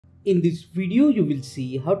In this video, you will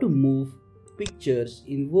see how to move pictures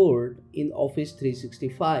in Word in Office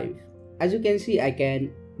 365. As you can see, I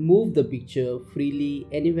can move the picture freely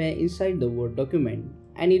anywhere inside the Word document,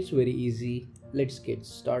 and it's very easy. Let's get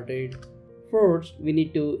started. First, we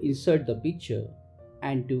need to insert the picture,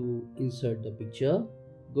 and to insert the picture,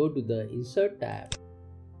 go to the Insert tab,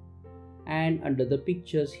 and under the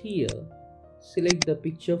pictures here, select the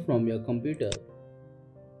picture from your computer.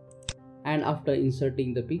 And after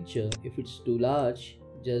inserting the picture, if it's too large,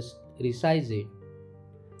 just resize it.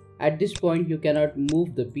 At this point, you cannot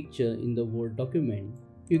move the picture in the Word document.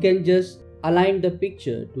 You can just align the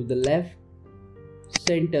picture to the left,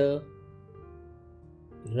 center,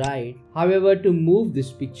 right. However, to move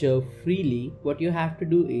this picture freely, what you have to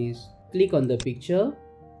do is click on the picture,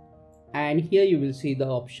 and here you will see the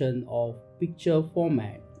option of picture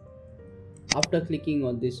format. After clicking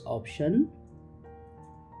on this option,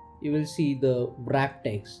 you will see the wrap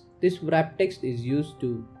text. This wrap text is used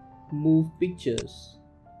to move pictures.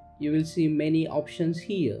 You will see many options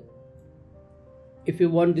here. If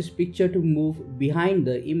you want this picture to move behind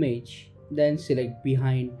the image, then select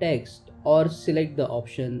behind text or select the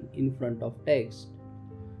option in front of text.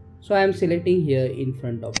 So I am selecting here in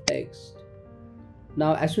front of text.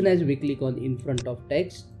 Now as soon as we click on in front of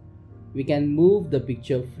text, we can move the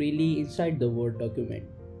picture freely inside the Word document.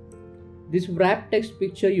 This wrap text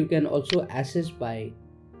picture you can also access by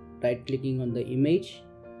right clicking on the image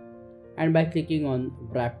and by clicking on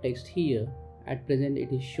wrap text here. At present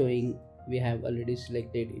it is showing we have already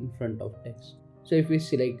selected in front of text. So if we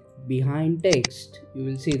select behind text, you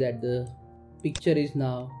will see that the picture is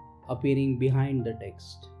now appearing behind the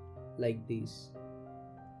text like this.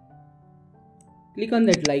 Click on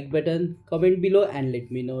that like button, comment below and let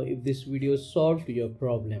me know if this video solved your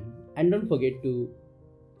problem. And don't forget to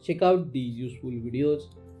check out these useful videos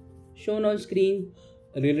shown on screen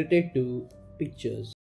related to pictures.